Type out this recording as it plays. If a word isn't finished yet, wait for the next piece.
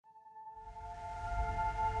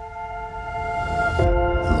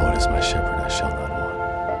shall not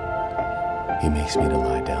want. He makes me to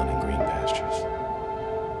lie down in green pastures.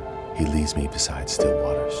 He leads me beside still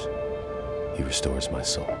waters. He restores my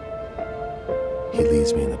soul. He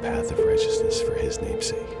leads me in the path of righteousness for his name's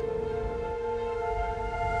sake.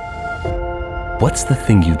 What's the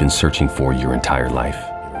thing you've been searching for your entire life?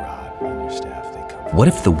 Your rod and your staff, they comfort. What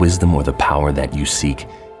if the wisdom or the power that you seek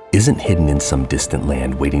isn't hidden in some distant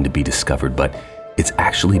land waiting to be discovered, but it's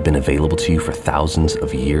actually been available to you for thousands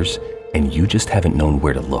of years and you just haven't known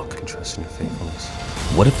where to look? And trust in your faithfulness.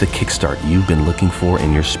 What if the kickstart you've been looking for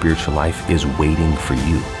in your spiritual life is waiting for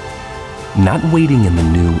you? Not waiting in the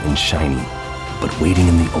new and shiny, but waiting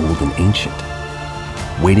in the old and ancient.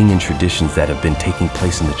 Waiting in traditions that have been taking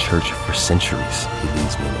place in the church for centuries. He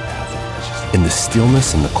leads me in the path of righteousness. In the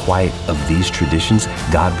stillness and the quiet of these traditions,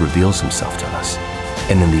 God reveals himself to us.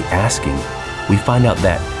 And in the asking, we find out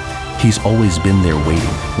that he's always been there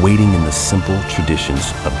waiting in the simple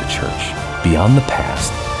traditions of the church. Beyond the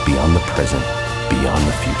past, beyond the present, beyond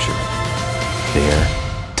the future. They're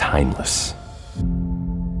timeless.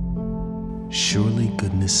 Surely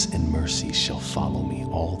goodness and mercy shall follow me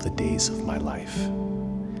all the days of my life,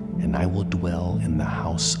 and I will dwell in the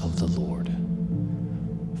house of the Lord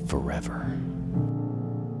forever.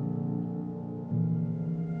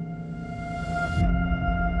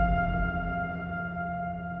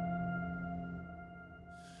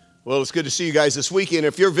 Well, it's good to see you guys this weekend.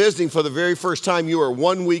 If you're visiting for the very first time, you are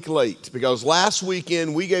 1 week late because last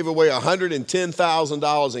weekend we gave away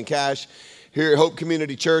 $110,000 in cash here at Hope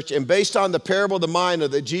Community Church. And based on the parable of the mina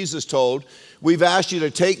that Jesus told, we've asked you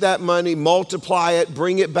to take that money, multiply it,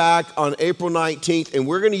 bring it back on April 19th, and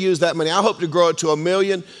we're going to use that money. I hope to grow it to $1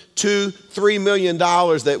 million, $2, $3 million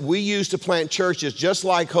that we use to plant churches just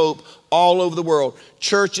like Hope all over the world.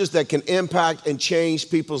 Churches that can impact and change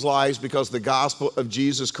people's lives because of the gospel of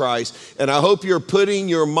Jesus Christ. And I hope you're putting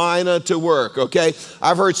your mina to work, okay?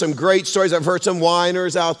 I've heard some great stories. I've heard some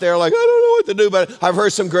whiners out there like, I don't know what to do, but I've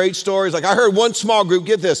heard some great stories. Like I heard one small group,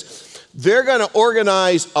 get this, they're gonna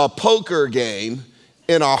organize a poker game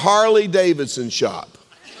in a Harley Davidson shop.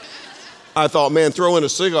 I thought, man, throw in a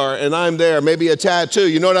cigar and I'm there, maybe a tattoo.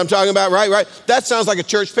 You know what I'm talking about, right? That sounds like a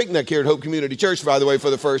church picnic here at Hope Community Church, by the way, for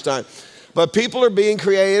the first time. But people are being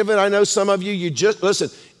creative, and I know some of you just, listen,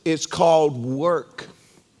 it's called work.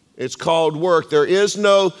 It's called work. There is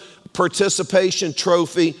no participation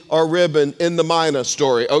trophy or ribbon in the mina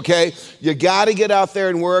story, okay? You got to get out there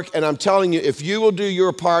and work, and I'm telling you, if you will do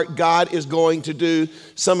your part, God is going to do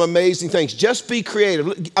some amazing things. Just be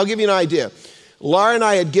creative. I'll give you an idea. Laura and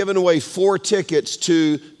I had given away 4 tickets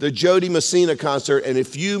to the Jody Messina concert, and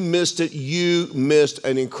if you missed it, you missed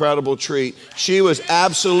an incredible treat. She was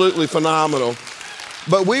absolutely phenomenal.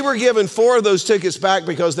 But we were given 4 of those tickets back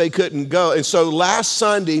because they couldn't go. And so last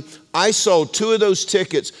Sunday, I sold 2 of those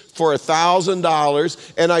tickets for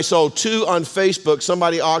 $1,000, and I sold 2 on Facebook.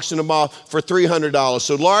 Somebody auctioned them off for $300.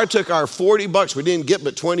 So Laura took our $40. We didn't get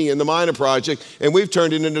but 20 in the Mina Project, and we've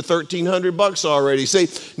turned it into $1,300 already. See,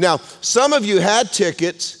 now, some of you had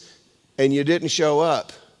tickets, and you didn't show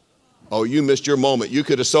up. Oh, you missed your moment. You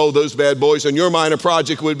could have sold those bad boys and your Mina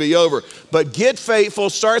Project would be over. But get faithful.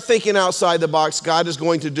 Start thinking outside the box. God is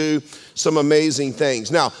going to do some amazing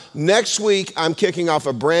things. Now, next week, I'm kicking off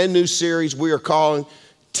a brand new series we are calling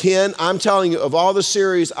 10. I'm telling you, of all the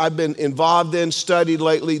series I've been involved in, studied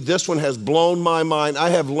lately, this one has blown my mind. I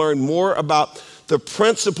have learned more about the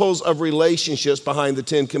principles of relationships behind the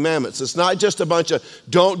 10 Commandments. It's not just a bunch of,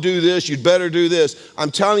 don't do this, you'd better do this.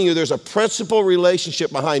 I'm telling you, there's a principal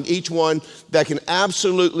relationship behind each one that can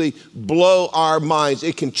absolutely blow our minds.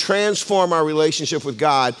 It can transform our relationship with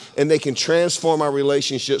God, and they can transform our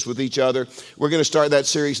relationships with each other. We're going to start that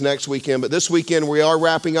series next weekend, but this weekend we are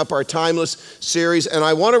wrapping up our Timeless series, and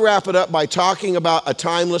I want to wrap it up by talking about a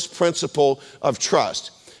timeless principle of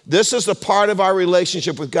trust. This is the part of our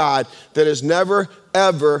relationship with God that is never,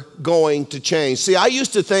 ever going to change. See, I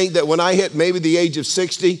used to think that when I hit maybe the age of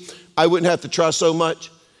 60, I wouldn't have to trust so much.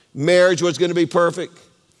 Marriage was going to be perfect.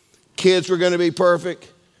 Kids were going to be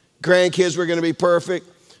perfect. Grandkids were going to be perfect.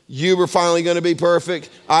 You were finally going to be perfect.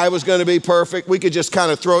 I was going to be perfect. We could just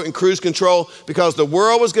kind of throw it in cruise control because the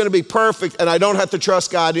world was going to be perfect and I don't have to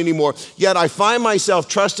trust God anymore. Yet I find myself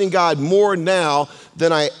trusting God more now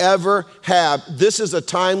than I ever have. This is a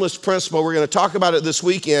timeless principle. We're going to talk about it this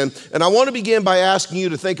weekend. And I want to begin by asking you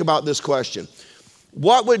to think about this question.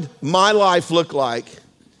 What would my life look like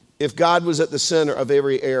if God was at the center of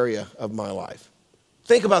every area of my life?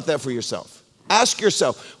 Think about that for yourself. Ask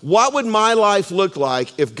yourself, what would my life look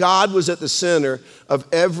like if God was at the center of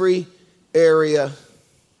every area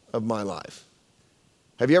of my life?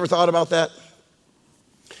 Have you ever thought about that?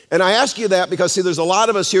 And I ask you that because, see, there's a lot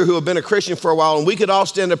of us here who have been a Christian for a while, and we could all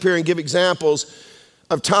stand up here and give examples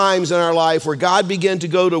of times in our life where God began to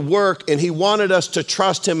go to work and he wanted us to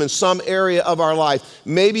trust him in some area of our life.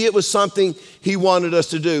 Maybe it was something he wanted us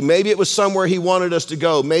to do. Maybe it was somewhere he wanted us to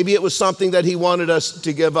go. Maybe it was something that he wanted us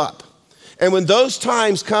to give up. And when those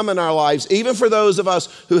times come in our lives, even for those of us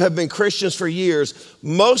who have been Christians for years,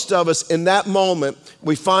 most of us in that moment,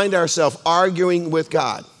 we find ourselves arguing with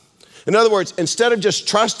God. In other words, instead of just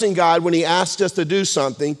trusting God when he asks us to do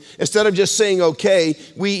something, instead of just saying okay,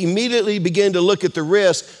 we immediately begin to look at the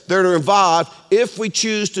risks that are involved if we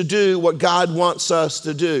choose to do what God wants us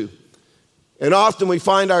to do. And often we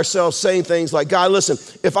find ourselves saying things like, God, listen,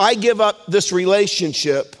 if I give up this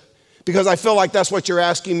relationship because I feel like that's what you're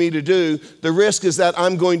asking me to do, the risk is that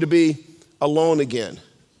I'm going to be alone again.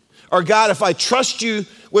 Or God, if I trust you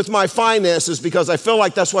with my finances because I feel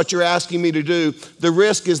like that's what you're asking me to do, the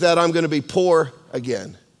risk is that I'm going to be poor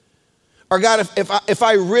again. Or God, if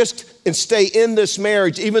I risk and stay in this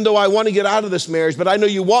marriage, even though I want to get out of this marriage, but I know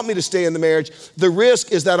you want me to stay in the marriage, the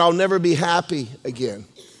risk is that I'll never be happy again.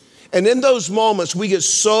 And in those moments, we get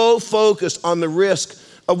so focused on the risk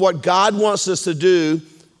of what God wants us to do,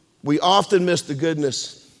 we often miss the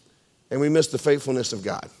goodness and we miss the faithfulness of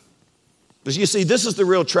God. But you see, this is the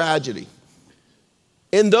real tragedy.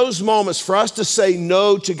 In those moments, for us to say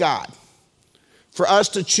no to God, for us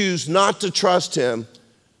to choose not to trust him,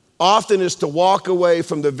 often is to walk away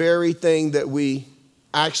from the very thing that we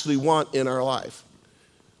actually want in our life.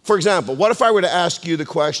 For example, what if I were to ask you the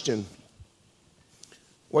question,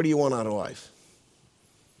 what do you want out of life?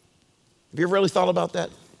 Have you ever really thought about that?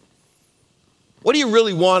 What do you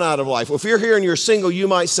really want out of life? Well, if you're here and you're single, you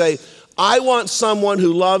might say, I want someone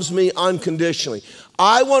who loves me unconditionally.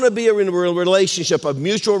 I want to be in a relationship of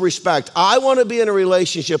mutual respect. I want to be in a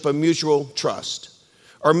relationship of mutual trust.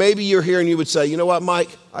 Or maybe you're here and you would say, you know what, Mike?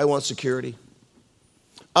 I want security.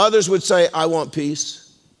 Others would say, I want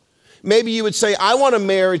peace. Maybe you would say, I want a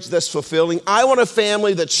marriage that's fulfilling. I want a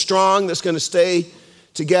family that's strong, that's going to stay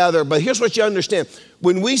together. But here's what you understand.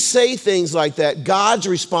 When we say things like that, God's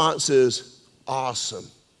response is awesome.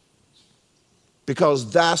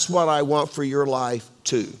 Because that's what I want for your life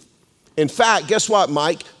too. In fact, guess what,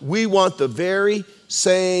 Mike? We want the very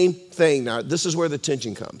same thing. Now, this is where the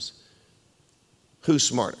tension comes. Who's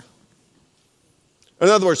smarter? In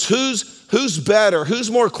other words, who's better?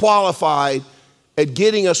 Who's more qualified at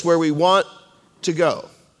getting us where we want to go?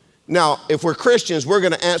 Now, if we're Christians, we're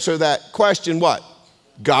going to answer that question, what?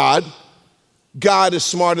 God. God is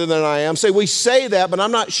smarter than I am. We say that, but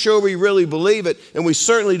I'm not sure we really believe it, and we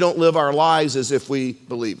certainly don't live our lives as if we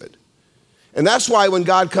believe it. And that's why when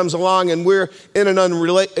God comes along and we're in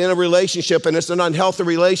a relationship and it's an unhealthy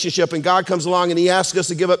relationship and God comes along and he asks us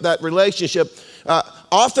to give up that relationship,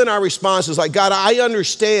 often our response is like, God, I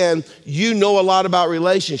understand you know a lot about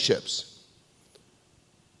relationships.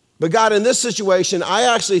 But God, in this situation,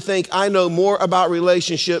 I actually think I know more about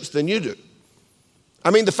relationships than you do. I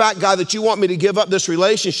mean, the fact, God, that you want me to give up this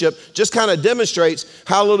relationship just kind of demonstrates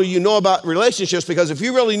how little you know about relationships, because if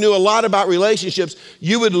you really knew a lot about relationships,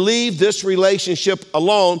 you would leave this relationship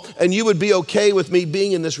alone and you would be okay with me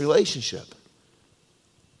being in this relationship.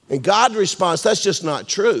 And God responds, that's just not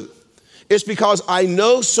true. It's because I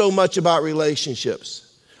know so much about relationships.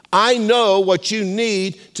 I know what you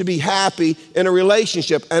need to be happy in a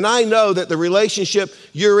relationship. And I know that the relationship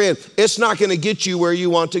you're in, it's not going to get you where you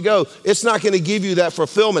want to go. It's not going to give you that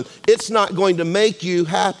fulfillment. It's not going to make you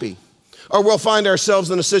happy. Or we'll find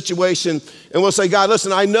ourselves in a situation and we'll say, God,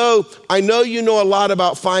 listen, I know you know a lot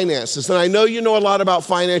about finances and I know you know a lot about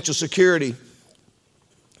financial security,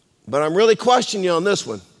 but I'm really questioning you on this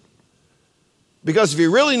one. Because if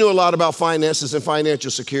you really knew a lot about finances and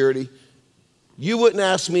financial security, you wouldn't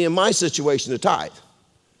ask me in my situation to tithe.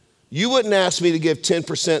 You wouldn't ask me to give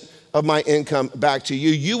 10% of my income back to you.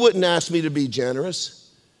 You wouldn't ask me to be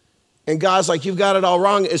generous. And God's like, you've got it all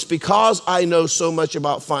wrong. It's because I know so much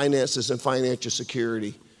about finances and financial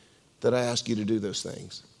security that I ask you to do those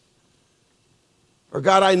things. Or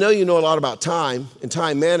God, I know you know a lot about time and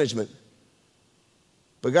time management.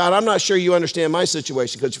 But God, I'm not sure you understand my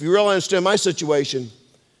situation, because if you really understand my situation,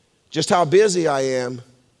 just how busy I am,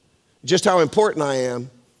 just how important I am,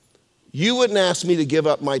 you wouldn't ask me to give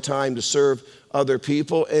up my time to serve other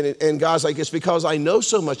people. And God's like, it's because I know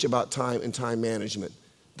so much about time and time management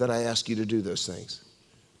that I ask you to do those things.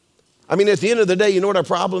 I mean, at the end of the day, you know what our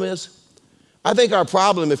problem is? I think our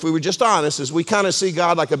problem, if we were just honest, is we kind of see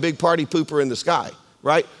God like a big party pooper in the sky,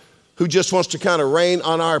 right? who just wants to kind of rain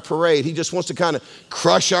on our parade. He just wants to kind of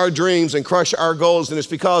crush our dreams and crush our goals. And it's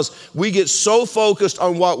because we get so focused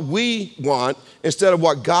on what we want instead of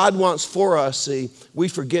what God wants for us, see, we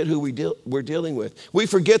forget who we're dealing with. We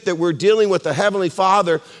forget that we're dealing with the Heavenly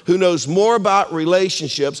Father who knows more about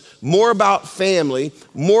relationships, more about family,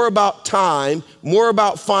 more about time, more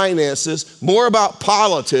about finances, more about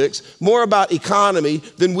politics, more about economy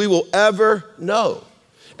than we will ever know.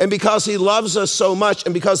 And because he loves us so much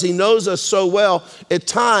and because he knows us so well, at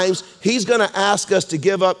times he's going to ask us to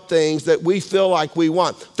give up things that we feel like we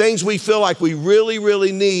want, things we feel like we really,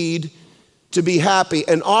 really need to be happy.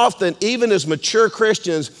 And often, even as mature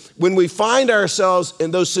Christians, when we find ourselves in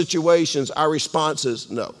those situations, our response is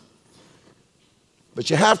no. But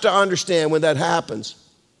you have to understand when that happens,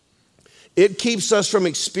 it keeps us from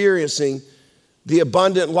experiencing the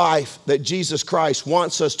abundant life that Jesus Christ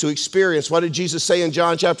wants us to experience. What did Jesus say in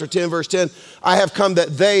John chapter 10, verse 10? I have come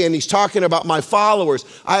that they, and he's talking about my followers,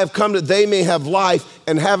 I have come that they may have life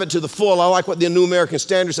and have it to the full. I like what the New American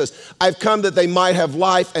Standard says. I've come that they might have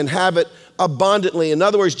life and have it abundantly. In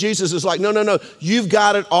other words, Jesus is like, no, you've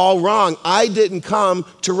got it all wrong. I didn't come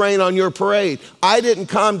to rain on your parade. I didn't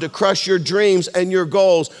come to crush your dreams and your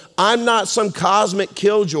goals. I'm not some cosmic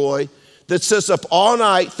killjoy that sits up all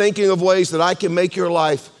night thinking of ways that I can make your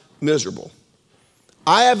life miserable.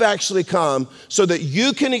 I have actually come so that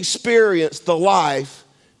you can experience the life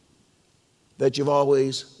that you've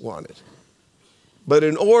always wanted. But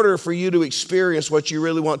in order for you to experience what you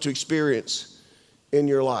really want to experience in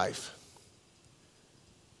your life,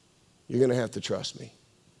 you're going to have to trust me.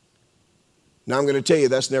 Now, I'm going to tell you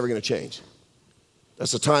that's never going to change.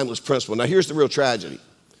 That's a timeless principle. Now, here's the real tragedy.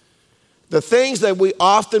 The things that we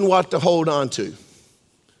often want to hold on to,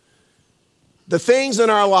 the things in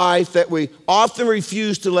our life that we often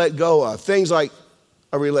refuse to let go of, things like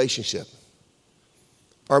a relationship,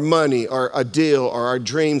 our money, or a deal, or our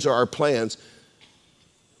dreams, or our plans,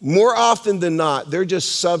 more often than not, they're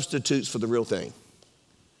just substitutes for the real thing.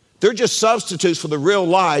 They're just substitutes for the real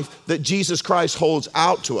life that Jesus Christ holds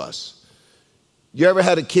out to us. You ever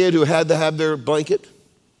had a kid who had to have their blanket?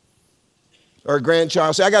 Or a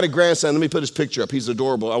grandchild? Say, I got a grandson. Let me put his picture up. He's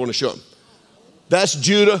adorable. I want to show him. That's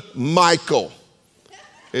Judah Michael.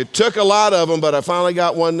 It took a lot of them, but I finally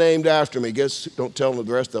got one named after me. Guess, don't tell him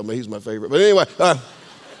the rest of them. He's my favorite. But anyway,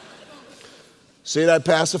 see that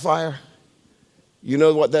pacifier? You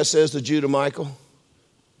know what that says to Judah Michael?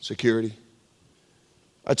 Security.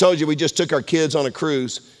 I told you we just took our kids on a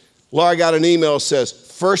cruise. Laura got an email that says,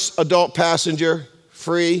 first adult passenger,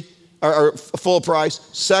 free, or full price.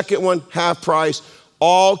 Second one, half price.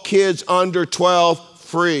 All kids under 12,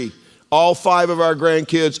 free. All 5 of our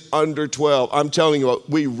grandkids under 12. I'm telling you what,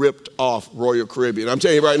 we ripped off Royal Caribbean. I'm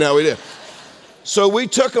telling you right now, we did. So we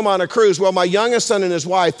took them on a cruise. Well, my youngest son and his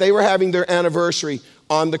wife, they were having their anniversary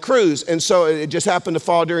on the cruise. And so it just happened to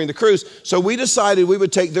fall during the cruise. So we decided we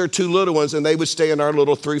would take their 2 little ones and they would stay in our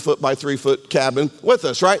little 3-foot by 3-foot cabin with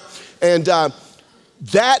us, right? And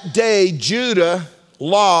that day, Judah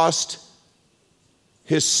lost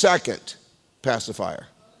his second pacifier,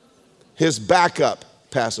 his backup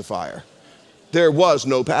pacifier. There was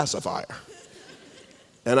no pacifier.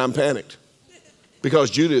 And I'm panicked because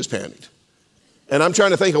Judah is panicked. And I'm trying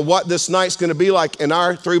to think of what this night's going to be like in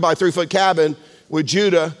our 3-by-3-foot cabin with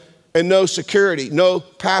Judah and no security, no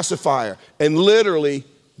pacifier. And literally,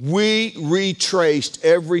 we retraced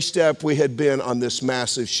every step we had been on this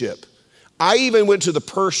massive ship. I even went to the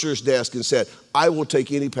purser's desk and said, I will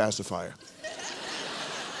take any pacifier.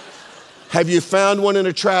 Have you found one in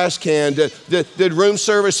a trash can? Did room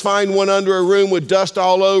service find one under a room with dust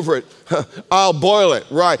all over it? I'll boil it,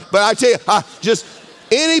 right. But I tell you, just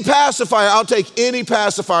any pacifier, I'll take any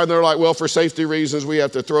pacifier. And they're like, well, for safety reasons, we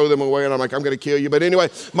have to throw them away. And I'm like, I'm going to kill you. But anyway,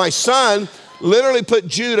 my son literally put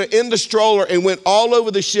Judah in the stroller and went all over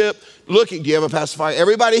the ship looking, do you have a pacifier?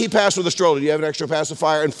 Everybody he passed with a stroller, do you have an extra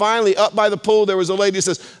pacifier? And finally, up by the pool, there was a lady who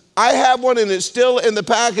says, I have one and it's still in the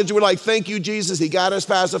package. We're like, thank you, Jesus. He got his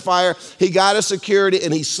pacifier, he got his security,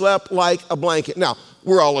 and he slept like a blanket. Now,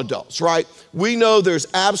 we're all adults, right? We know there's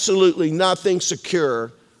absolutely nothing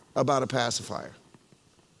secure about a pacifier.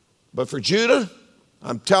 But for Judah,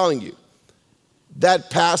 I'm telling you, that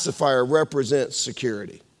pacifier represents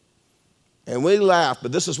security. And we laugh,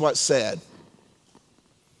 but this is what's sad.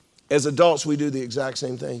 As adults, we do the exact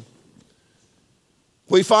same thing.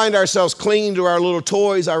 We find ourselves clinging to our little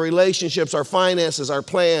toys, our relationships, our finances, our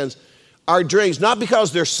plans, our dreams, not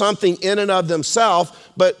because there's something in and of themselves,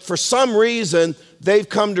 but for some reason, they've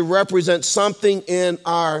come to represent something in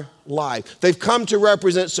our life. They've come to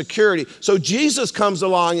represent security. So Jesus comes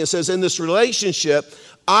along and says, in this relationship,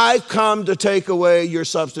 I've come to take away your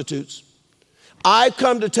substitutes. I've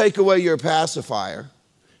come to take away your pacifier.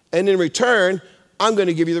 And in return, I'm going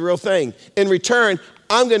to give you the real thing. In return,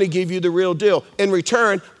 I'm going to give you the real deal. In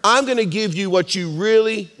return, I'm going to give you what you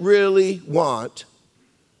really, really want.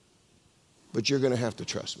 But you're going to have to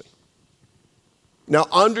trust me. Now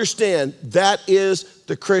understand, that is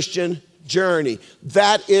the Christian journey.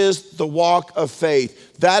 That is the walk of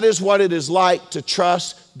faith. That is what it is like to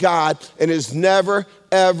trust God, and is never,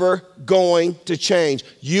 ever going to change.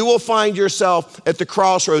 You will find yourself at the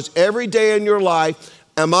crossroads every day in your life.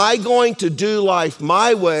 Am I going to do life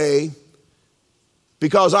my way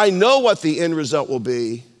because I know what the end result will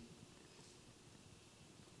be?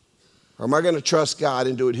 Or am I going to trust God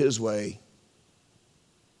and do it His way?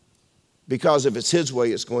 Because if it's His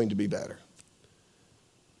way, it's going to be better.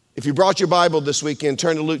 If you brought your Bible this weekend,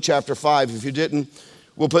 turn to Luke chapter 5. If you didn't,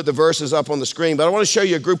 we'll put the verses up on the screen. But I want to show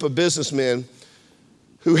you a group of businessmen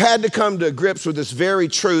who had to come to grips with this very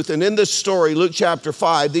truth. And in this story, Luke chapter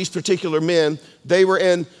 5, these particular men, they were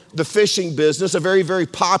in the fishing business, a very, very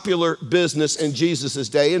popular business in Jesus'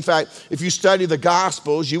 day. In fact, if you study the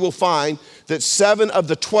Gospels, you will find that 7 of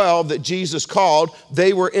the 12 that Jesus called,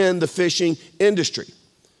 they were in the fishing industry.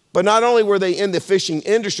 But not only were they in the fishing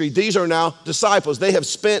industry, these are now disciples. They have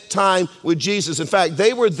spent time with Jesus. In fact,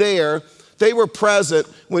 they were there, they were present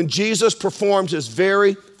when Jesus performed his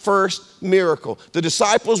very first miracle. The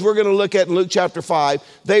disciples we're going to look at in Luke chapter 5,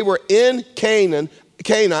 they were in Cana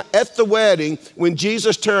at the wedding when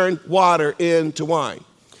Jesus turned water into wine.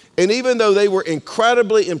 And even though they were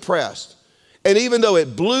incredibly impressed, and even though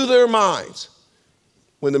it blew their minds,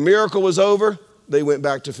 when the miracle was over, they went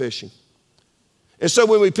back to fishing. And so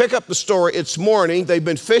when we pick up the story, it's morning, they've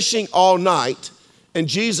been fishing all night, and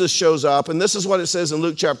Jesus shows up, and this is what it says in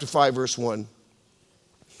Luke chapter 5, verse 1.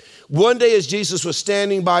 One day as Jesus was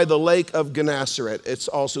standing by the lake of Gennesaret, it's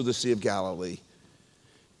also the Sea of Galilee,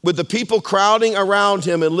 with the people crowding around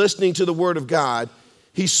him and listening to the word of God,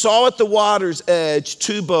 he saw at the water's edge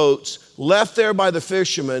 2 boats left there by the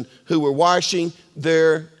fishermen who were washing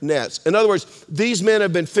their nets. In other words, these men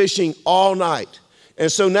have been fishing all night.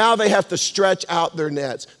 And so now they have to stretch out their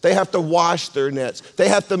nets. They have to wash their nets. They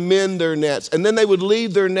have to mend their nets. And then they would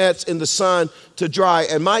leave their nets in the sun to dry.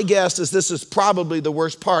 And my guess is this is probably the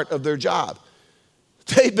worst part of their job.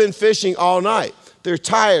 They've been fishing all night. They're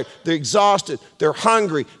tired. They're exhausted. They're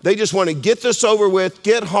hungry. They just want to get this over with,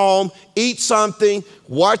 get home, eat something,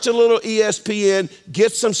 watch a little ESPN,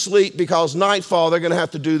 get some sleep, because nightfall they're going to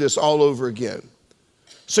have to do this all over again.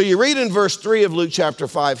 So you read in verse 3 of Luke chapter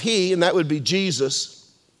 5, he, and that would be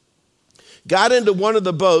Jesus, got into one of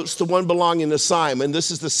the boats, the one belonging to Simon.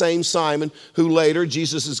 This is the same Simon who later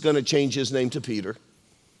Jesus is going to change his name to Peter,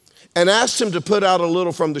 and asked him to put out a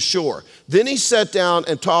little from the shore. Then he sat down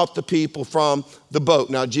and taught the people from the boat.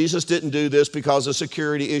 Now, Jesus didn't do this because of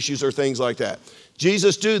security issues or things like that.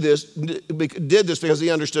 Jesus did this because he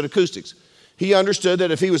understood acoustics. He understood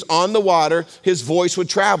that if he was on the water, his voice would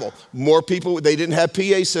travel. More people, they didn't have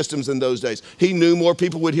PA systems in those days. He knew more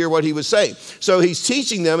people would hear what he was saying. So he's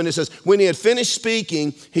teaching them, and it says, when he had finished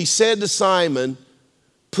speaking, he said to Simon,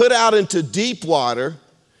 put out into deep water,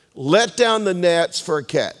 let down the nets for a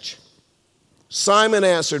catch. Simon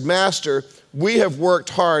answered, Master, we have worked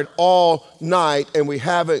hard all night and we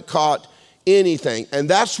haven't caught anything. And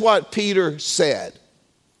that's what Peter said.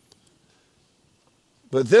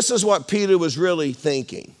 But this is what Peter was really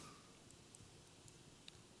thinking.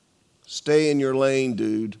 Stay in your lane,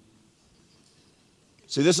 dude.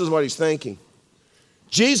 See, this is what he's thinking.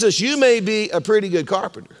 Jesus, you may be a pretty good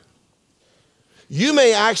carpenter. You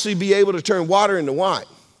may actually be able to turn water into wine,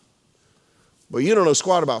 but you don't know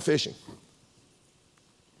squat about fishing.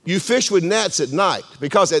 You fish with nets at night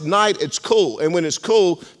because at night it's cool. And when it's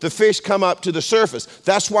cool, the fish come up to the surface.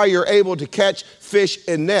 That's why you're able to catch fish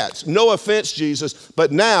in nets. No offense, Jesus,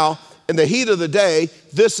 but now in the heat of the day,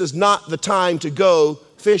 this is not the time to go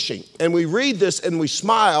fishing. And we read this and we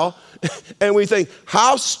smile and we think,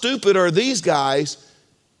 how stupid are these guys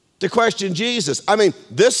to question Jesus? I mean,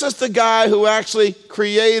 this is the guy who actually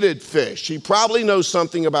created fish. He probably knows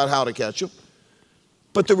something about how to catch them.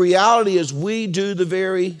 But the reality is we do the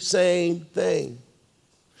very same thing.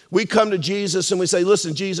 We come to Jesus and we say,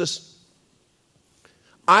 listen, Jesus,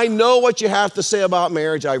 I know what you have to say about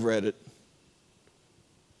marriage. I've read it.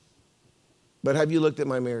 But have you looked at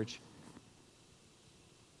my marriage?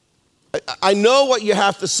 I know what you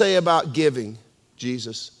have to say about giving,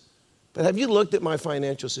 Jesus. But have you looked at my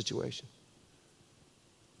financial situation?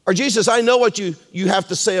 Or Jesus, I know what you have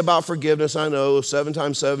to say about forgiveness. I know 7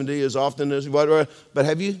 times 70 is often as whatever. But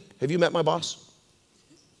have you met my boss?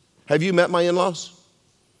 Have you met my in-laws?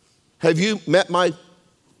 Have you met my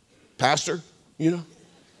Pastor,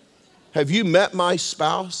 have you met my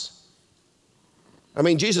spouse? I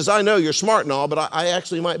mean, Jesus, I know you're smart and all, but I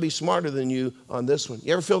actually might be smarter than you on this one.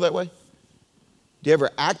 You ever feel that way? Do you ever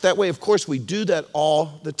act that way? Of course, we do that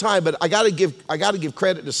all the time, but I got to give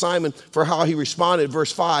credit to Simon for how he responded.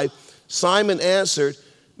 Verse 5, Simon answered,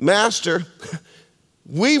 Master,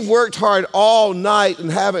 we've worked hard all night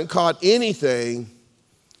and haven't caught anything,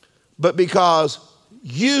 but because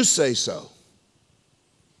you say so,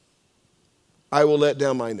 I will let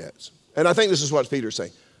down my nets. And I think this is what Peter's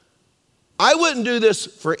saying. I wouldn't do this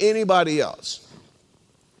for anybody else.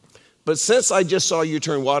 But since I just saw you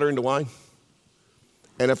turn water into wine,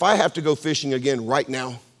 and if I have to go fishing again right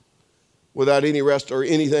now without any rest or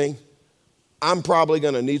anything, I'm probably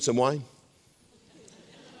going to need some wine.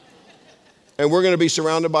 And we're going to be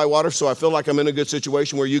surrounded by water, so I feel like I'm in a good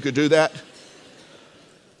situation where you could do that.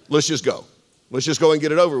 Let's just go. Let's just go and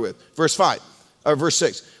get it over with. Verse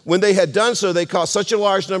 6. When they had done so, they caught such a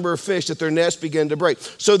large number of fish that their nets began to break.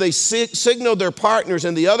 So they signaled their partners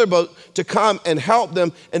in the other boat to come and help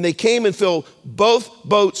them, and they came and filled both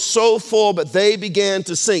boats so full, but they began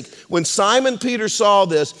to sink. When Simon Peter saw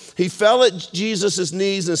this, he fell at Jesus'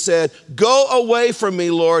 knees and said, Go away from me,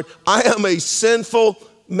 Lord. I am a sinful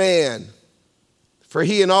man. For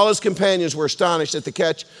he and all his companions were astonished at the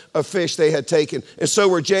catch of fish they had taken. And so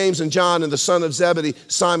were James and John and the son of Zebedee,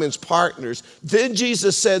 Simon's partners. Then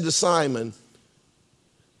Jesus said to Simon,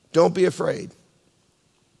 Don't be afraid.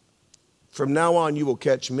 From now on you will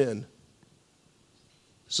catch men.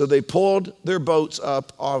 So they pulled their boats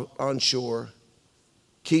up on shore.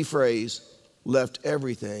 Key phrase, left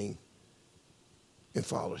everything and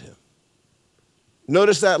followed him.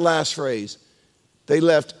 Notice that last phrase. They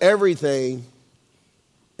left everything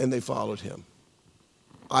and they followed him.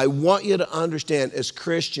 I want you to understand, as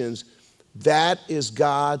Christians, that is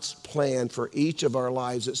God's plan for each of our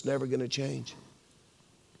lives. It's never going to change.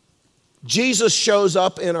 Jesus shows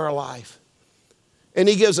up in our life, and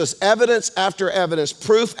he gives us evidence after evidence,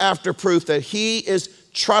 proof after proof that he is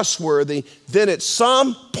trustworthy. Then at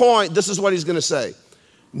some point, this is what he's going to say.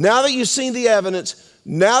 Now that you've seen the evidence,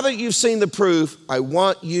 now that you've seen the proof, I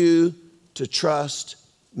want you to trust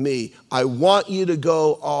me. I want you to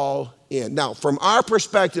go all in. Now, from our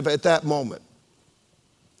perspective at that moment,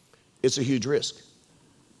 it's a huge risk.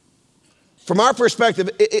 From our perspective,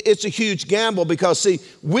 it's a huge gamble because, see,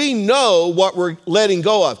 we know what we're letting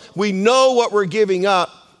go of. We know what we're giving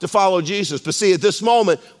up to follow Jesus. But see, at this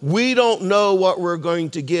moment, we don't know what we're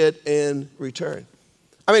going to get in return.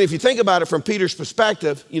 I mean, if you think about it from Peter's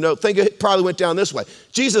perspective, think it probably went down this way.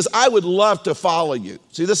 Jesus, I would love to follow you.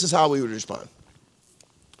 See, this is how we would respond.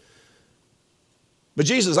 But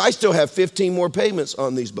Jesus, I still have 15 more payments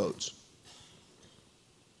on these boats.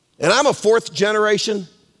 And I'm a fourth generation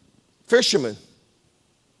fisherman.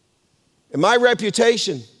 And my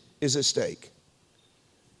reputation is at stake.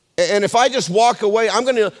 And if I just walk away,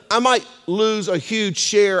 I might lose a huge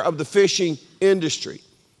share of the fishing industry.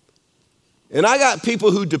 And I got people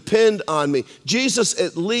who depend on me. Jesus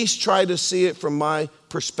at least tried to see it from my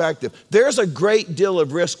perspective. There's a great deal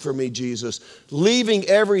of risk for me, Jesus, leaving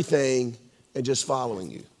everything and just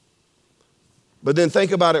following you. But then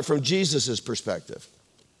think about it from Jesus' perspective.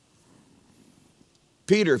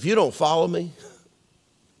 Peter, if you don't follow me,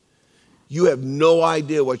 you have no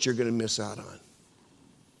idea what you're going to miss out on.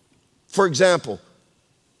 For example,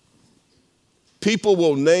 people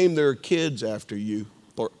will name their kids after you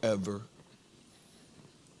forever.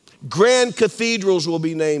 Grand cathedrals will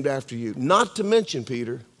be named after you. Not to mention,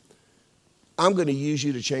 Peter, I'm going to use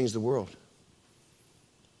you to change the world.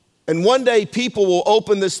 And one day people will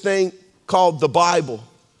open this thing called the Bible,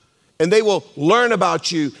 and they will learn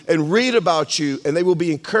about you and read about you, and they will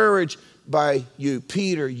be encouraged by you.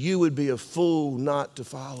 Peter, you would be a fool not to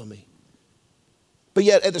follow me. But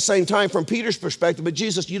yet at the same time, from Peter's perspective, but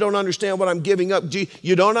Jesus, you don't understand what I'm giving up.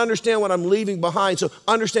 You don't understand what I'm leaving behind. So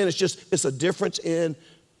understand it's a difference in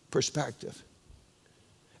perspective.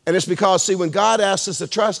 And it's because, see, when God asks us to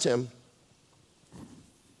trust him,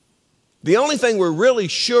 the only thing we're really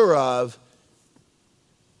sure of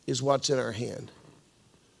is what's in our hand.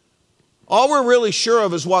 All we're really sure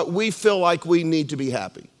of is what we feel like we need to be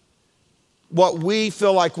happy, what we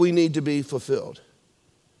feel like we need to be fulfilled.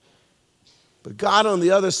 But God on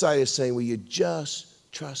the other side is saying, will you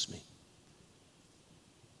just trust me?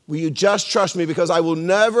 Will you just trust me? Because I will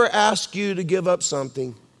never ask you to give up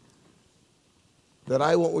something that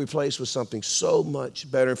I won't replace with something so much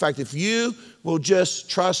better. In fact, if you will just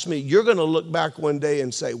trust me, you're going to look back one day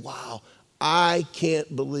and say, wow, I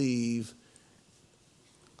can't believe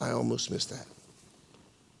I almost missed that.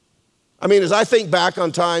 I mean, as I think back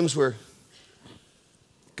on times where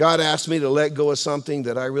God asked me to let go of something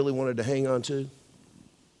that I really wanted to hang on to.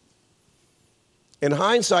 In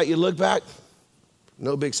hindsight, you look back,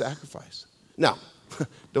 no big sacrifice. Now,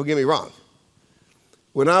 don't get me wrong.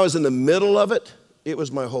 When I was in the middle of it, it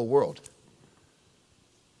was my whole world.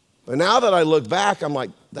 But now that I look back, I'm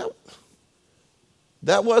like,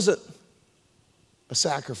 that wasn't a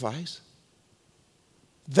sacrifice.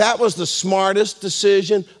 That was the smartest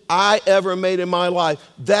decision I ever made in my life.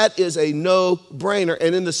 That is a no-brainer.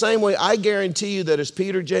 And in the same way, I guarantee you that as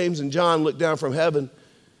Peter, James, and John look down from heaven,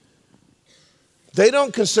 they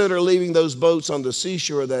don't consider leaving those boats on the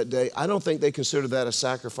seashore that day. I don't think they consider that a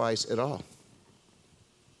sacrifice at all.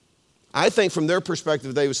 I think from their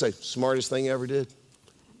perspective, they would say, smartest thing I ever did.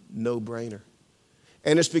 No-brainer.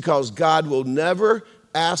 And it's because God will never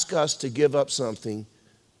ask us to give up something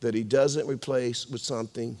that he doesn't replace with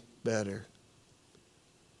something better.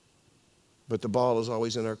 But the ball is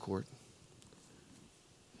always in our court.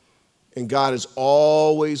 And God is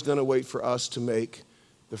always going to wait for us to make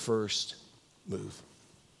the first move.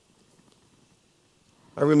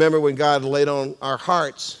 I remember when God laid on our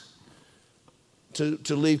hearts to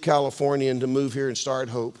leave California and to move here and start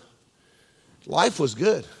Hope. Life was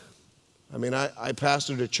good. I mean, I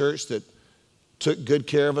pastored a church that took good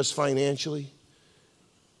care of us financially.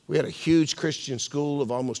 We had a huge Christian school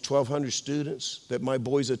of almost 1,200 students that my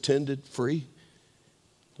boys attended free.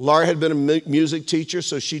 Laura had been a music teacher,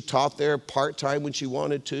 so she taught there part-time when she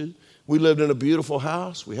wanted to. We lived in a beautiful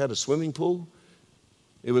house. We had a swimming pool.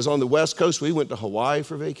 It was on the West Coast. We went to Hawaii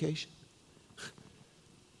for vacation.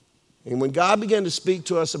 And when God began to speak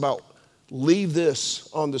to us about leave this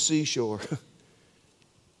on the seashore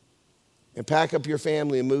and pack up your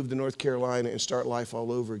family and move to North Carolina and start life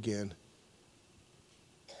all over again,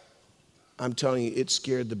 I'm telling you, it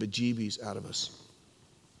scared the bejeebies out of us.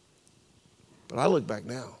 But I look back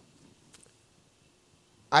now.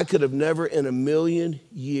 I could have never in a million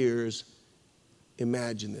years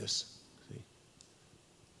imagined this. See?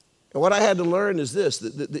 And what I had to learn is this,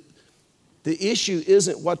 that the issue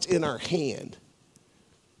isn't what's in our hand.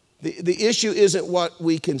 The issue isn't what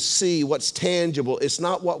we can see, what's tangible. It's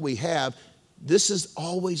not what we have. This is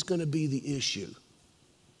always going to be the issue.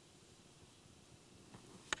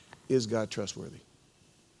 Is God trustworthy?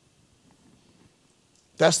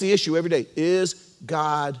 That's the issue every day. Is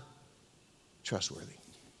God trustworthy?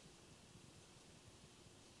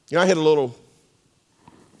 You know, I had a little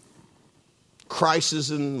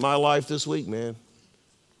crisis in my life this week, man.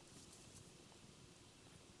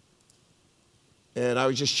 And I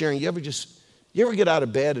was just sharing, you ever get out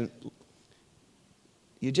of bed and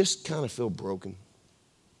you just kind of feel broken?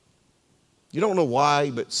 You don't know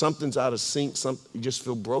why, but something's out of sync. You just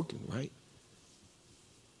feel broken, right?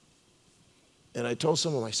 And I told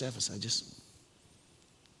some of my staff, I said,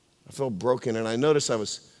 I felt broken. And I noticed I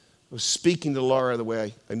was speaking to Laura the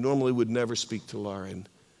way I normally would never speak to Laura.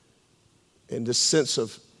 And this sense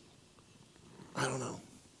of, I don't know.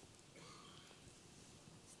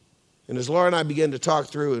 And as Laura and I began to talk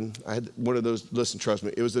through, and I had one of those, listen, trust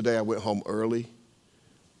me, it was the day I went home early.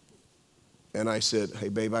 And I said, hey,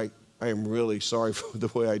 babe, I am really sorry for the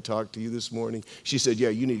way I talked to you this morning. She said, yeah,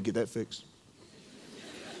 you need to get that fixed.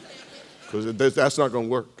 Because that's not going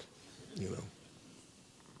to work, you know.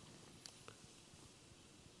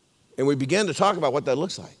 And we began to talk about what that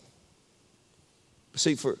looks like.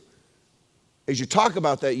 See, as you talk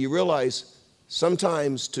about that, you realize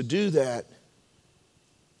sometimes to do that,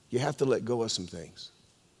 you have to let go of some things.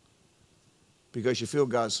 Because you feel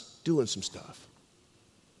God's doing some stuff.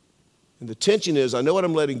 And the tension is, I know what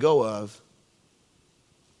I'm letting go of,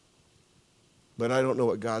 but I don't know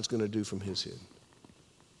what God's going to do from his hand.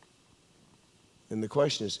 And the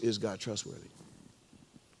question is God trustworthy?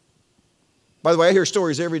 By the way, I hear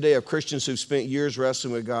stories every day of Christians who've spent years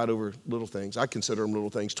wrestling with God over little things. I consider them little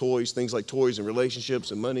things, things like toys and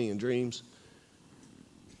relationships and money and dreams.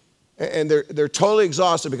 And they're totally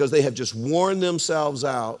exhausted because they have just worn themselves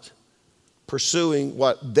out pursuing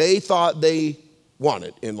what they thought they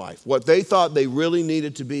wanted in life, what they thought they really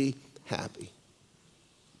needed to be happy.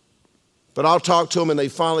 But I'll talk to them and they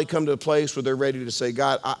finally come to a place where they're ready to say,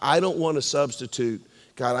 God, I don't want to substitute.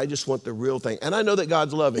 God, I just want the real thing. And I know that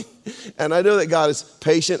God's loving. And I know that God is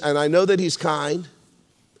patient. And I know that he's kind.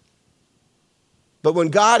 But when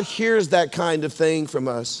God hears that kind of thing from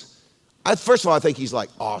us, first of all, I think he's like,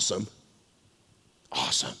 awesome.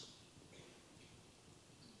 Awesome.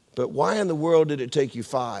 But why in the world did it take you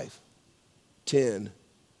 5, 10,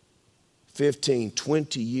 15,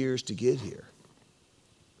 20 years to get here?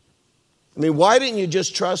 I mean, why didn't you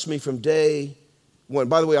just trust me from day one?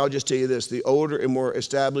 By the way, I'll just tell you this. The older and more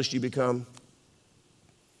established you become,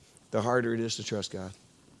 the harder it is to trust God.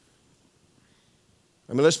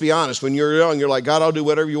 I mean, let's be honest. When you're young, you're like, God, I'll do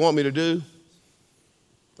whatever you want me to do.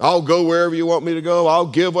 I'll go wherever you want me to go. I'll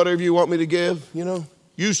give whatever you want me to give, you know.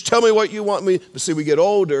 You tell me what you want me. But see, we get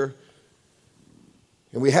older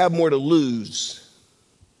and we have more to lose.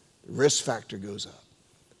 The risk factor goes up.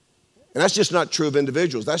 And that's just not true of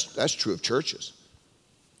individuals. That's true of churches.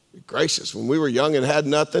 Gracious, when we were young and had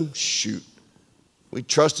nothing, shoot, we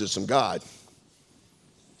trusted some God.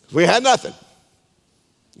 We had nothing,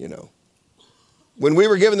 you know. When we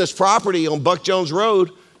were given this property on Buck Jones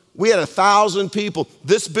Road, we had 1,000 people.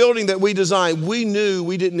 This building that we designed, we knew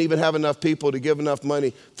we didn't even have enough people to give enough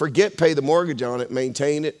money. Forget pay the mortgage on it,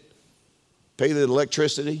 maintain it, pay the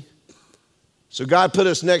electricity. So God put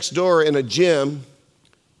us next door in a gym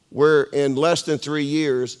where in less than 3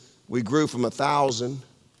 years, we grew from 1,000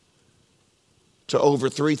 to over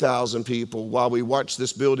 3,000 people while we watched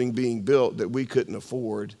this building being built that we couldn't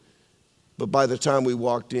afford. But by the time we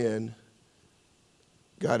walked in,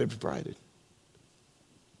 God had provided.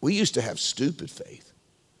 We used to have stupid faith.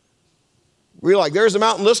 We were like, there's a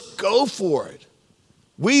mountain, let's go for it.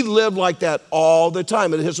 We lived like that all the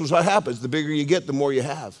time. And this is what happens. The bigger you get, the more you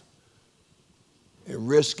have. And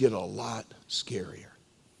risks get a lot scarier.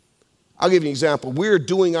 I'll give you an example. We're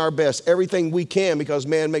doing our best, everything we can, because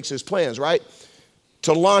man makes his plans, right?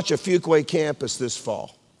 To launch a Fuquay campus this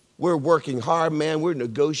fall. We're working hard, man. We're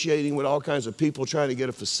negotiating with all kinds of people, trying to get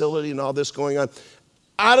a facility and all this going on.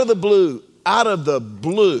 Out of the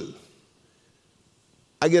blue,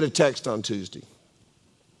 I get a text on Tuesday.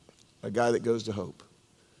 A guy that goes to Hope.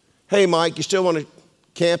 Hey, Mike, you still want a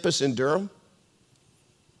campus in Durham?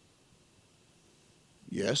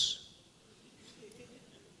 Yes.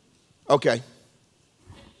 Okay.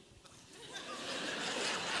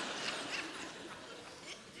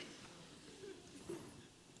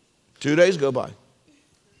 Two days go by.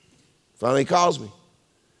 Finally he calls me.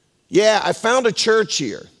 Yeah, I found a church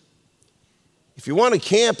here. If you want a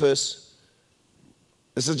campus,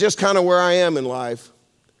 this is just kind of where I am in life.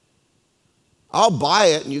 I'll buy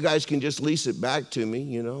it and you guys can just lease it back to me,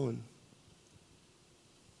 you know. And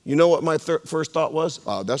you know what my first thought was?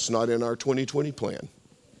 Oh, that's not in our 2020 plan.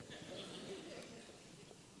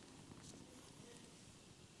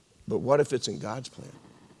 But what if it's in God's plan?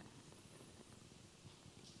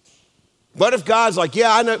 What if God's like,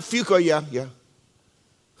 yeah, I know, Fuquay, yeah.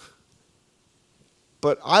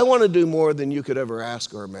 But I want to do more than you could ever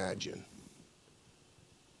ask or imagine.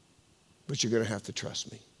 But you're going to have to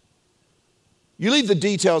trust me. You leave the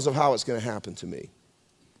details of how it's going to happen to me.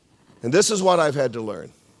 And this is what I've had to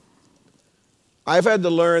learn. I've had to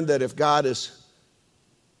learn that if God is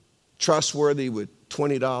trustworthy with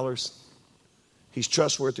 $20, he's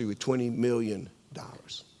trustworthy with $20 million.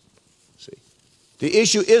 See, the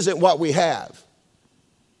issue isn't what we have.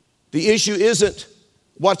 The issue isn't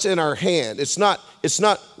what's in our hand. It's not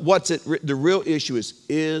what's it. The real issue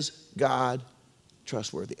is God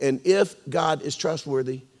trustworthy? And if God is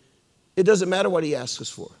trustworthy, it doesn't matter what he asks us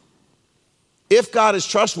for. If God is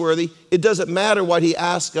trustworthy, it doesn't matter what he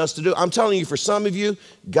asks us to do. I'm telling you, for some of you,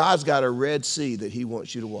 God's got a Red Sea that he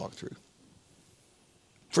wants you to walk through.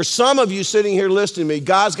 For some of you sitting here listening to me,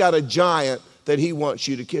 God's got a giant that he wants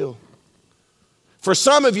you to kill. For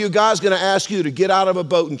some of you, God's going to ask you to get out of a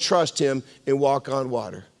boat and trust him and walk on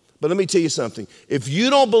water. But let me tell you something. If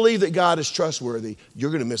you don't believe that God is trustworthy,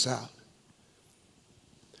 you're going to miss out.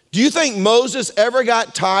 Do you think Moses ever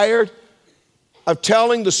got tired of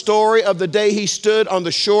telling the story of the day he stood on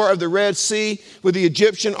the shore of the Red Sea with the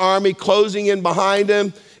Egyptian army closing in behind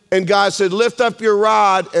him? And God said, lift up your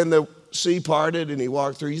rod, and the sea parted and he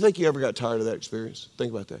walked through. You think he ever got tired of that experience?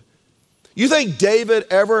 Think about that. You think David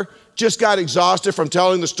ever just got exhausted from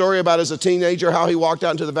telling the story about as a teenager how he walked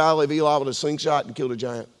out into the valley of Elah with a slingshot and killed a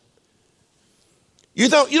giant? You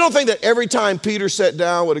don't think that every time Peter sat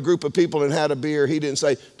down with a group of people and had a beer, he didn't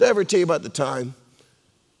say, did I ever tell you about the time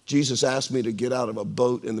Jesus asked me to get out of a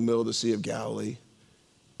boat in the middle of the Sea of Galilee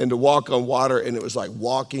and to walk on water, and it was like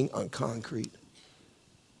walking on concrete?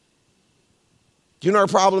 Do you know our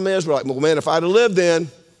problem is? We're like, well, man, if I'd have lived then,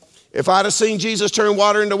 if I'd have seen Jesus turn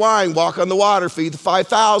water into wine, walk on the water, feed the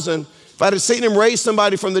 5,000, if I'd have seen him raise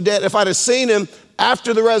somebody from the dead, if I'd have seen him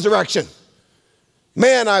after the resurrection,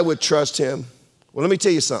 man, I would trust him. Well, let me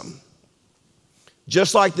tell you something.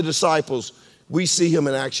 Just like the disciples, we see him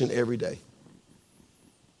in action every day.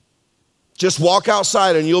 Just walk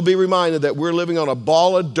outside and you'll be reminded that we're living on a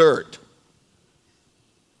ball of dirt,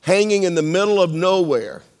 hanging in the middle of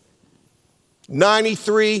nowhere,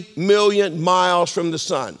 93 million miles from the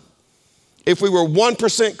sun. If we were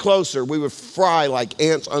 1% closer, we would fry like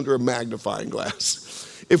ants under a magnifying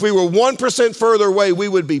glass. If we were 1% further away, we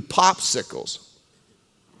would be popsicles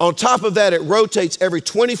On top of that, it rotates every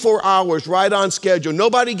 24 hours right on schedule.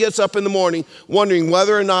 Nobody gets up in the morning wondering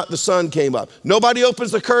whether or not the sun came up. Nobody opens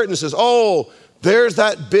the curtain and says, oh, there's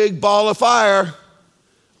that big ball of fire.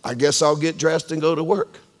 I guess I'll get dressed and go to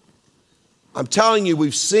work. I'm telling you,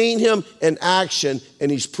 we've seen him in action, and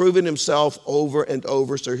he's proven himself over and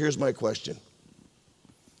over. So here's my question.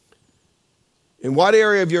 In what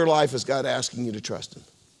area of your life is God asking you to trust him?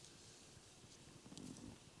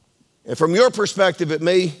 And from your perspective, it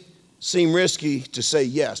may seem risky to say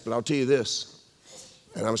yes, but I'll tell you this,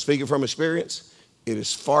 and I'm speaking from experience, it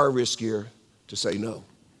is far riskier to say no.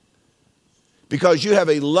 Because you have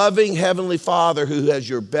a loving Heavenly Father who has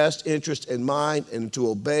your best interest in mind, and to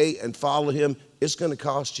obey and follow him, it's going to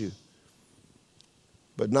cost you.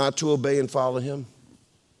 But not to obey and follow him,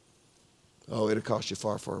 oh, it'll cost you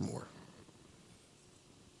far, far more.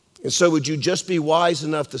 And so would you just be wise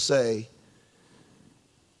enough to say,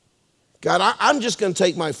 God, I'm just going to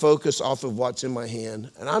take my focus off of what's in my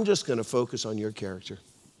hand, and I'm just going to focus on your character.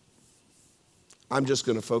 I'm just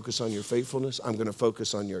going to focus on your faithfulness. I'm going to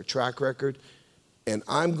focus on your track record, and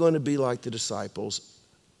I'm going to be like the disciples.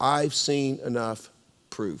 I've seen enough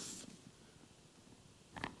proof.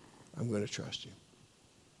 I'm going to trust you.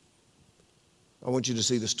 I want you to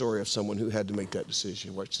see the story of someone who had to make that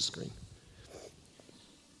decision. Watch the screen.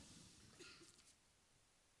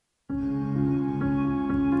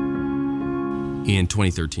 In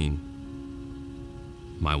 2013,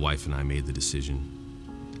 my wife and I made the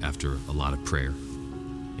decision, after a lot of prayer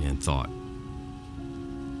and thought,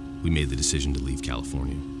 we made the decision to leave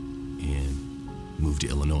California and move to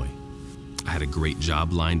Illinois. I had a great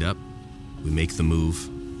job lined up. We make the move.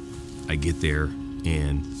 I get there,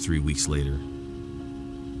 and 3 weeks later,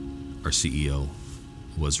 our CEO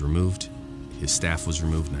was removed, his staff was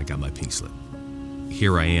removed, and I got my pink slip.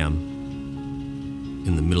 Here I am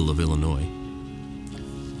in the middle of Illinois.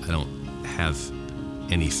 I don't have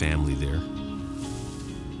any family there.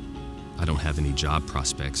 I don't have any job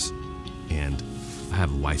prospects, and I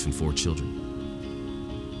have a wife and 4 children.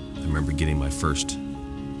 I remember getting my first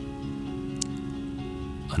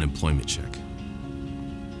unemployment check,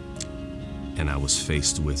 and I was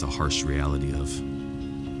faced with a harsh reality of,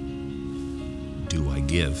 do I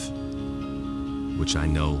give, which I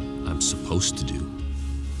know I'm supposed to do,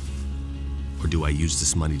 or do I use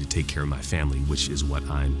this money to take care of my family, which is what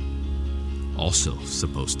I'm also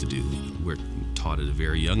supposed to do? We're taught at a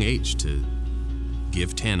very young age to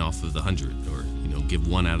give 10 off of the 100, or give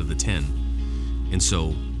 1 out of the 10. And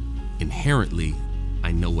so inherently,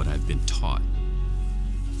 I know what I've been taught,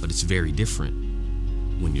 but it's very different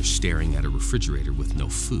when you're staring at a refrigerator with no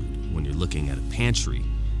food, when you're looking at a pantry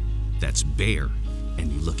that's bare,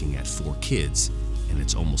 and you're looking at 4 kids, and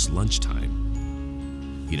it's almost lunchtime.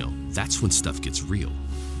 That's when stuff gets real.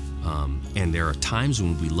 And there are times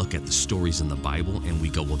when we look at the stories in the Bible and we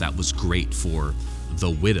go, well, that was great for the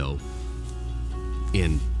widow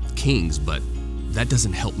in Kings, but that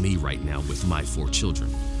doesn't help me right now with my 4 children.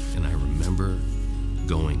 And I remember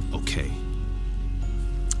going, okay,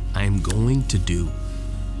 I am going to do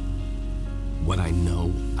what I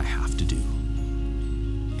know I have to do.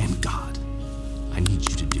 And God, I need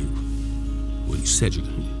you to do what you said you're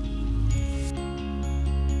going to do.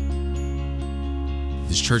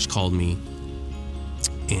 This church called me,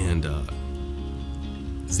 and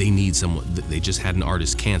they need someone. They just had an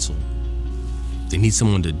artist cancel. They need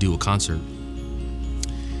someone to do a concert,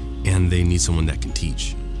 and they need someone that can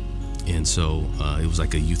teach. And so it was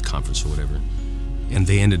like a youth conference or whatever. And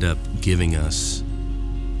they ended up giving us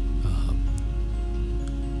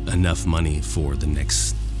enough money for the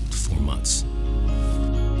next 4 months.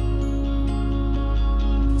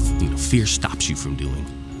 Fear stops you from doing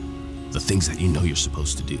the things that you know you're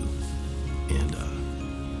supposed to do.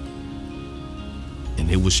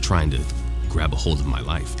 And it was trying to grab a hold of my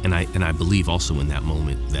life. And I believe also in that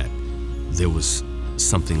moment that there was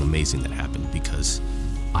something amazing that happened, because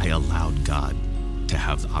I allowed God to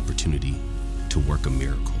have the opportunity to work a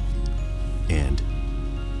miracle. And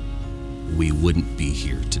we wouldn't be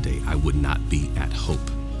here today. I would not be at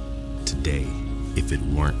Hope today if it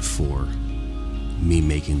weren't for me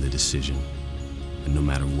making the decision. And no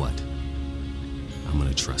matter what, I'm going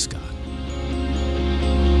to trust God.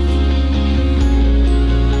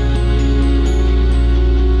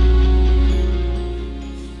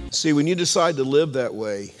 See, when you decide to live that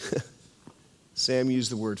way, Sam used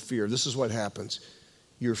the word fear. This is what happens.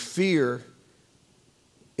 Your fear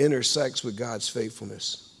intersects with God's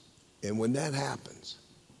faithfulness. And when that happens,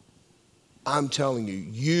 I'm telling you,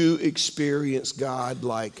 you experience God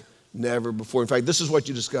like never before. In fact, this is what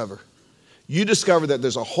you discover. You discover that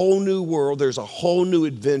there's a whole new world, there's a whole new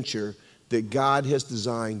adventure that God has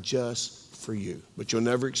designed just for you. But you'll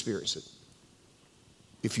never experience it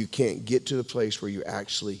if you can't get to the place where you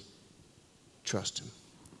actually trust him.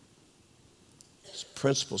 This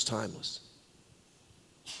principle's timeless.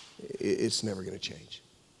 It's never going to change.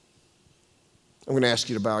 I'm going to ask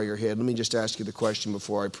you to bow your head. Let me just ask you the question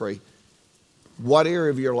before I pray. What area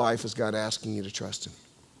of your life is God asking you to trust him?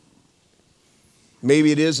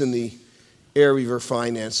 Maybe it is in the area of your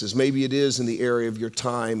finances. Maybe it is in the area of your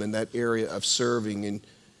time and that area of serving. And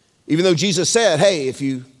even though Jesus said, hey, if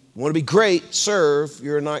you want to be great, serve,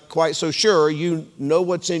 you're not quite so sure. You know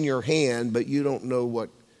what's in your hand, but you don't know what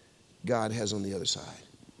God has on the other side.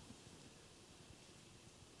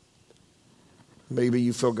 Maybe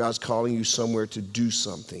you feel God's calling you somewhere to do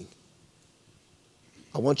something.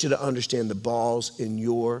 I want you to understand the ball's in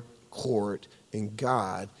your court, and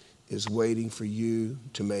God is waiting for you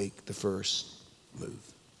to make the first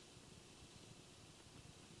move.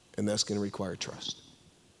 And that's going to require trust.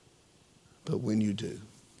 But when you do,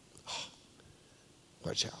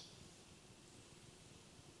 watch out.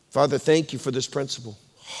 Father, thank you for this principle,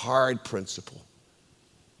 hard principle.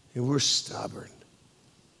 And we're stubborn.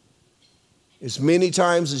 As many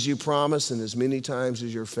times as you promise and as many times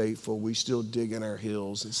as you're faithful, we still dig in our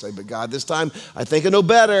heels and say, but God, this time I think I know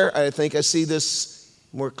better. I think I see this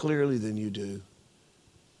more clearly than you do.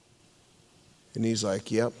 And he's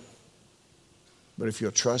like, yep. But if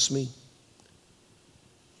you'll trust me,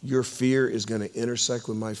 your fear is going to intersect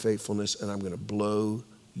with my faithfulness, and I'm going to blow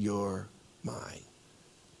your mind.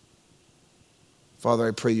 Father,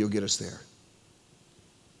 I pray you'll get us there.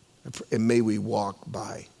 And may we walk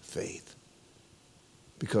by faith,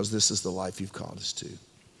 because this is the life you've called us to.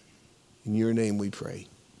 In your name we pray.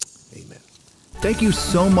 Amen. Thank you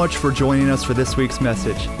so much for joining us for this week's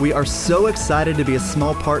message. We are so excited to be a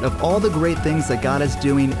small part of all the great things that God is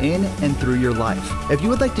doing in and through your life. If you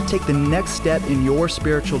would like to take the next step in your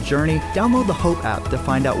spiritual journey, download the Hope app to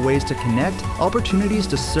find out ways to connect, opportunities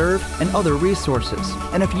to serve, and other resources.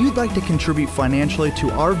 And if you'd like to contribute financially to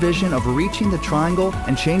our vision of reaching the triangle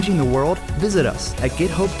and changing the world, visit us at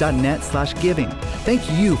gethope.net/giving.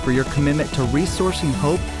 Thank you for your commitment to resourcing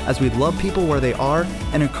hope as we love people where they are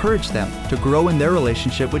and encourage them to grow in their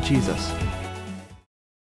relationship with Jesus.